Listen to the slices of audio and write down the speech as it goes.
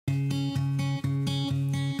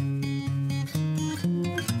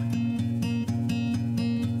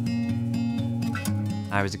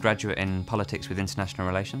I was a graduate in politics with international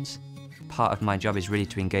relations. Part of my job is really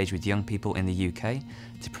to engage with young people in the UK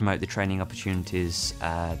to promote the training opportunities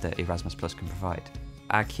that Erasmus Plus can provide.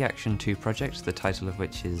 Our Key Action 2 project, the title of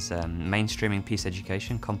which is Mainstreaming Peace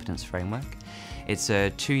Education Competence Framework. It's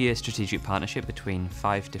a 2-year strategic partnership between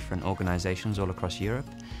 5 different organisations all across Europe.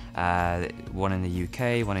 One in the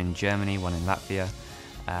UK, one in Germany, one in Latvia,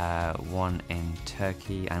 one in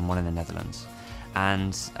Turkey and one in the Netherlands.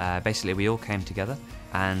 And basically we all came together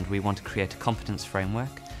and we want to create a competence framework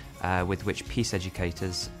with which peace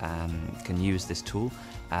educators can use this tool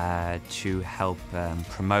to help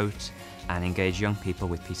promote and engage young people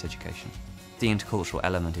with peace education. The intercultural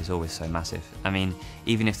element is always so massive. I mean,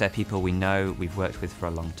 even if they're people we know, we've worked with for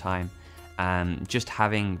a long time, just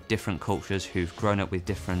having different cultures who've grown up with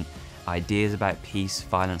different ideas about peace,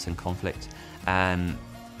 violence and conflict,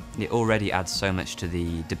 it already adds so much to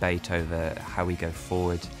the debate over how we go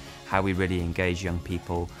forward, how we really engage young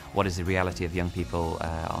people, what is the reality of young people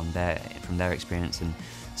from their experience. And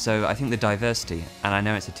so I think the diversity, and I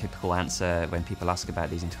know it's a typical answer when people ask about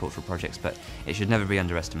these intercultural projects, but it should never be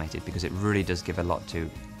underestimated because it really does give a lot to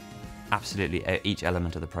absolutely each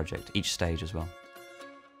element of the project, each stage as well.